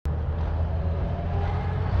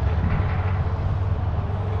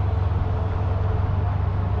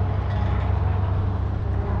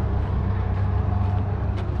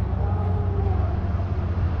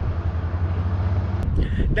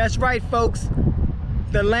That's right, folks.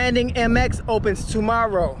 The Landing MX opens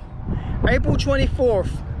tomorrow, April 24th,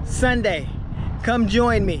 Sunday. Come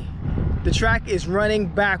join me. The track is running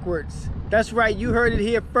backwards. That's right, you heard it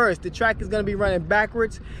here first. The track is gonna be running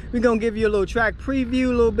backwards. We're gonna give you a little track preview,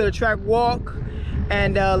 a little bit of track walk,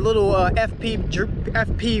 and a little FPV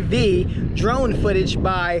drone footage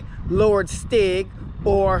by Lord Stig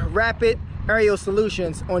or Rapid Aerial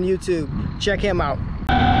Solutions on YouTube. Check him out.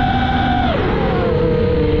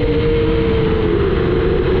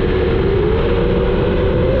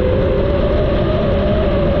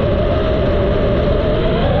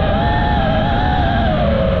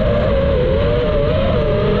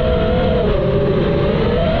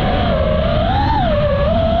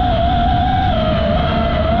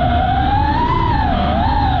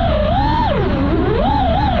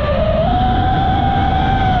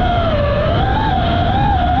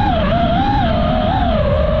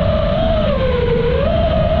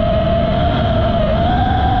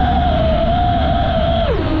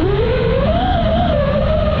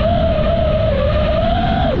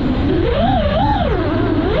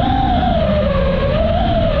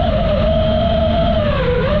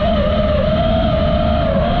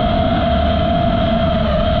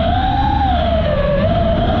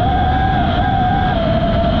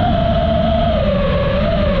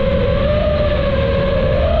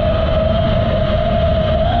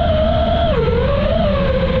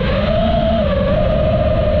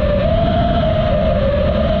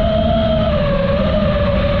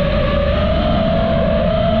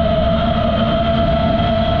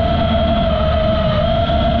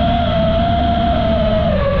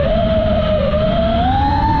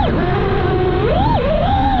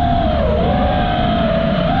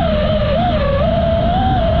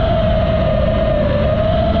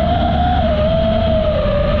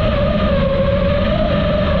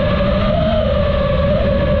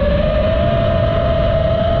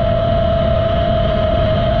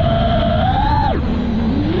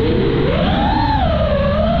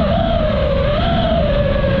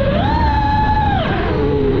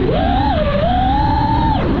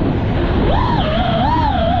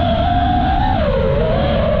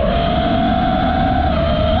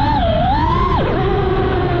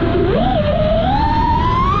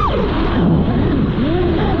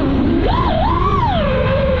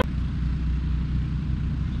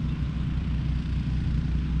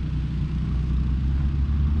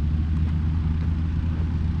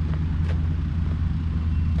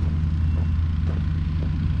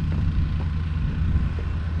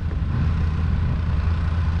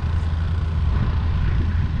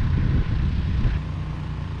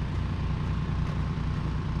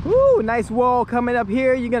 Woo, nice wall coming up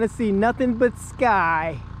here. You're gonna see nothing but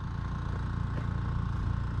sky.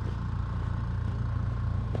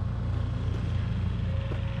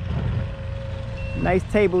 Nice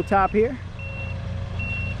tabletop here.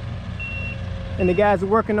 And the guys are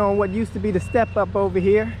working on what used to be the step up over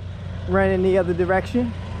here, running the other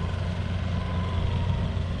direction.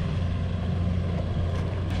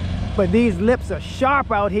 But these lips are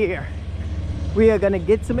sharp out here. We are gonna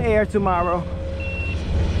get some air tomorrow.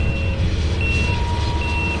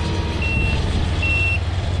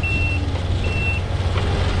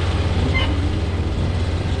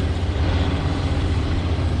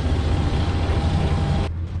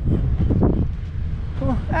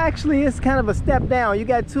 Actually, it's kind of a step down. You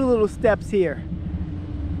got two little steps here.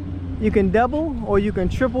 You can double or you can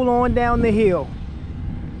triple on down the hill.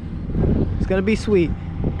 It's gonna be sweet.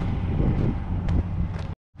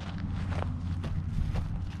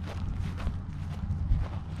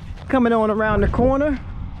 Coming on around the corner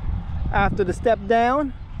after the step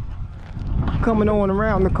down. Coming on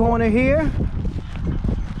around the corner here.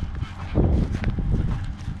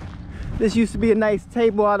 This used to be a nice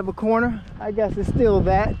table out of a corner. I guess it's still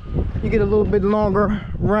that. You get a little bit longer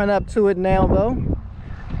run up to it now though.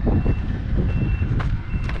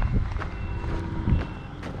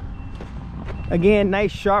 Again,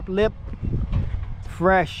 nice sharp lip,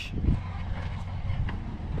 fresh.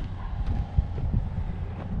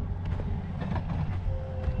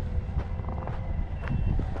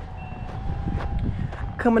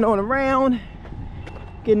 Coming on around,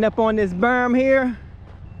 getting up on this berm here,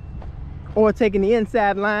 or taking the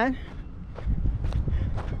inside line,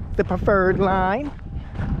 the preferred line.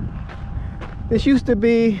 This used to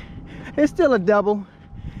be, it's still a double,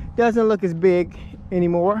 doesn't look as big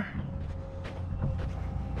anymore.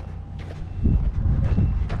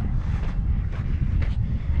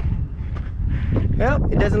 Well,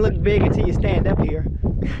 it doesn't look big until you stand up here.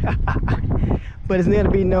 But it's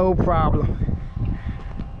gonna be no problem.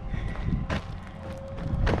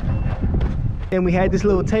 Then we had this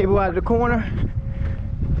little table out of the corner.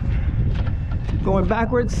 Going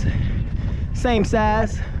backwards, same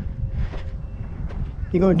size.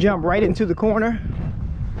 You're gonna jump right into the corner.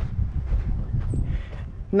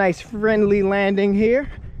 Nice friendly landing here.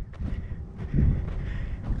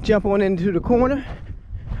 Jump on into the corner.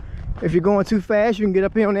 If you're going too fast, you can get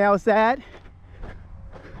up here on the outside.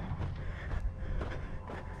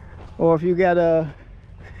 Or if you got a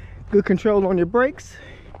good control on your brakes,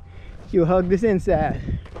 you'll hug this inside.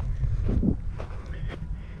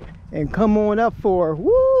 And come on up for,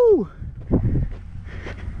 woo!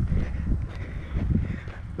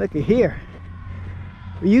 Look at here.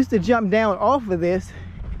 We used to jump down off of this.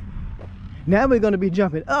 Now we're gonna be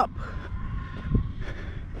jumping up.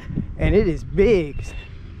 And it is big.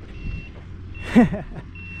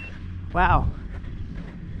 Wow.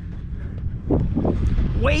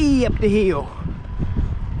 Way up the hill.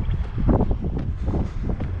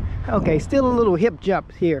 Okay, still a little hip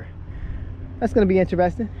jump here. That's gonna be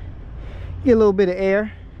interesting. Get a little bit of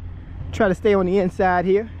air. Try to stay on the inside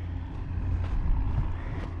here.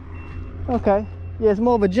 Okay, yeah, it's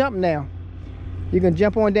more of a jump now. You can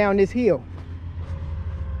jump on down this hill.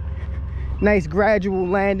 Nice gradual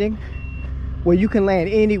landing where you can land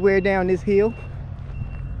anywhere down this hill.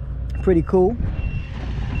 Pretty cool.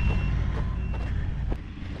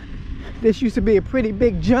 This used to be a pretty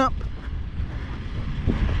big jump.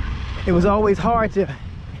 It was always hard to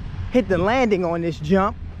hit the landing on this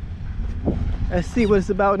jump. Let's see what it's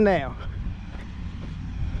about now.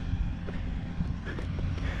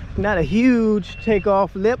 Not a huge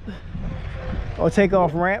takeoff lip or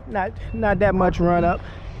takeoff ramp, not that much run up.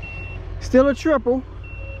 Still a triple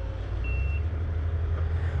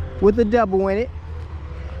with a double in it.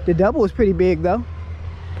 The double is pretty big though.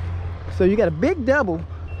 So you got a big double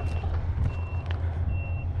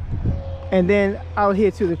and then out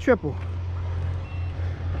here to the triple.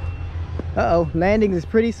 Uh-oh, landing is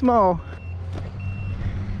pretty small.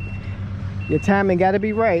 Your timing got to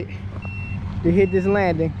be right to hit this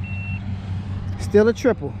landing. Still a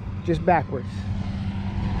triple, just backwards.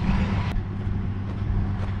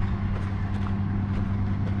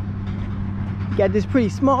 Got this pretty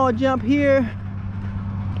small jump here.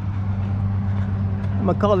 I'm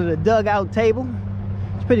gonna call it a dugout table.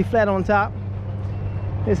 It's pretty flat on top.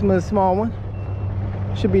 This one's a small one.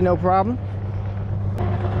 Should be no problem.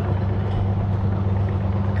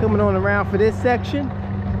 Coming on around for this section.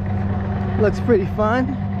 Looks pretty fun.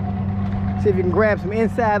 See if you can grab some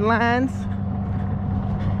inside lines.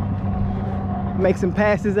 Make some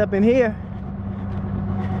passes up in here.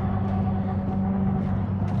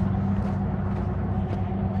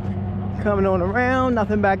 Coming on around,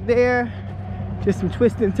 nothing back there. Just some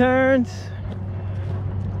twists and turns.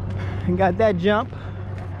 And got that jump.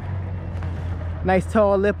 Nice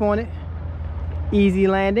tall lip on it. Easy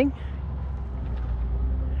landing.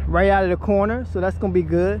 Right out of the corner, so that's gonna be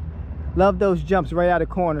good. Love those jumps right out of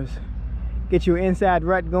corners. Get your inside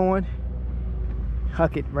rut going.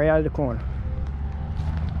 Huck it right out of the corner.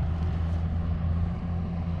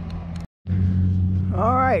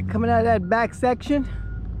 All right, coming out of that back section.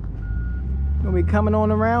 Gonna be coming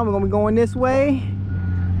on around. We're gonna be going this way.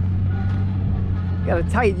 Got a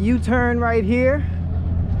tight U-turn right here.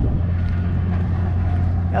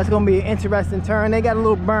 That's gonna be an interesting turn. They got a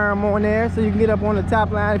little berm on there, so you can get up on the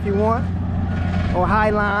top line if you want, or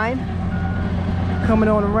high line. Coming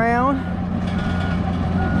on around.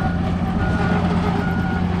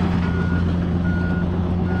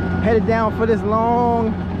 Headed down for this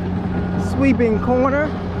long sweeping corner.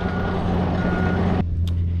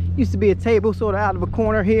 Used to be a table sort of out of a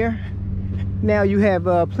corner here. Now you have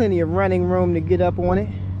plenty of running room to get up on it.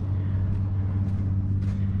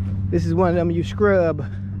 This is one of them you scrub.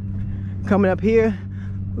 Coming up here,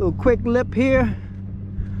 a little quick lip here.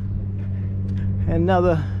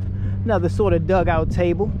 Another sort of dugout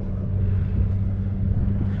table.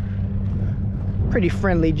 Pretty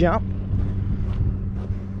friendly jump.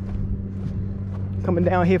 Coming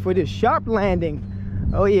down here for this sharp landing.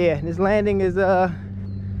 Oh yeah, this landing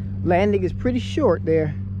is pretty short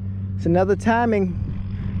there. It's another timing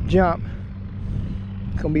jump.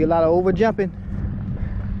 It's gonna be a lot of over jumping.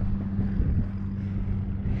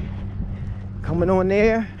 Coming on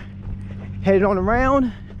there, headed on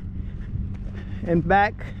around and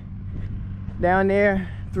back down there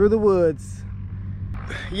through the woods.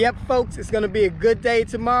 Yep, folks, it's gonna be a good day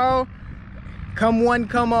tomorrow. Come one,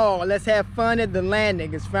 come all. Let's have fun at the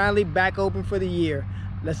landing. It's finally back open for the year.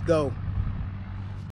 Let's go.